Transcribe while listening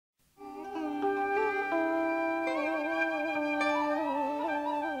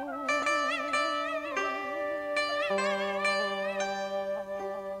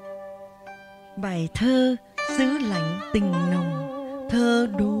Bài thơ Xứ Lạnh Tình Nồng, thơ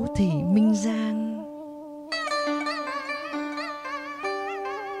Đỗ Thị Minh Giang.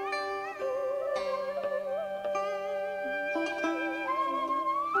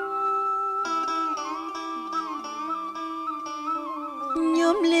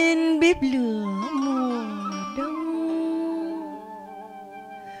 Nhóm lên bếp lửa mùa đông,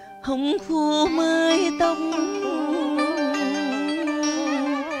 hồng khô mái tóc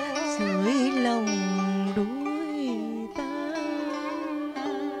dưới lòng đôi ta.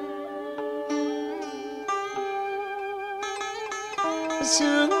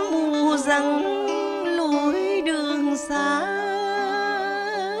 Sương mù răng lối đường xa,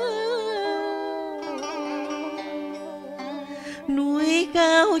 núi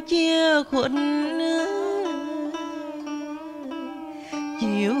cao che khuất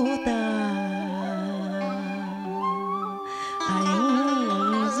chiếu tà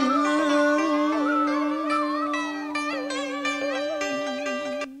ánh dương.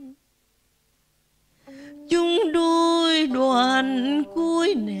 Chúng đôi đoạn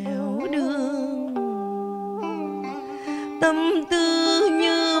cuối nẻo đường, tâm tư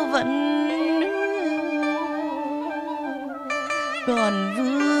như vẫn còn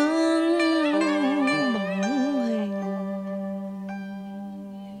vương bóng hình.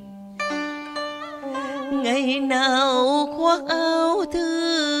 Ngày nào khoác áo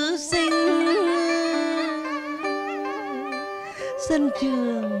thư sinh, sân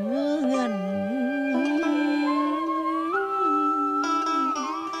trường ngơ ngẩn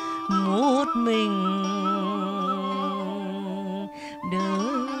một mình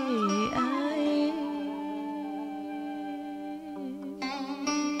đợi ai.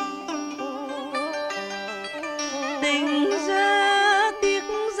 Tình ra tiếc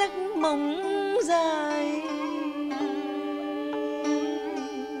giấc mộng dài,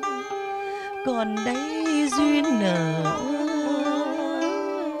 còn đây duyên nở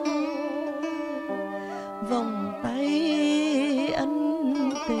vòng tay ân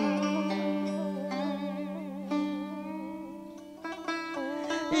tình.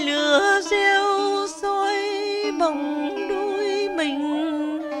 Lửa reo soi bóng đôi mình,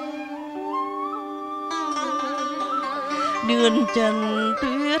 đường trần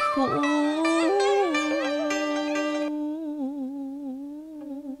tuyết phủ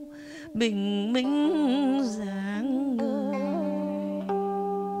bình minh dáng người.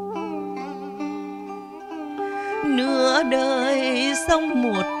 Nửa đời xong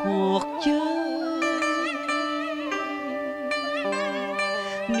một cuộc chơi,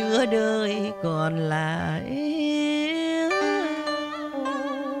 nửa đời còn lại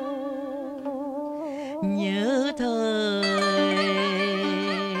nhớ thơ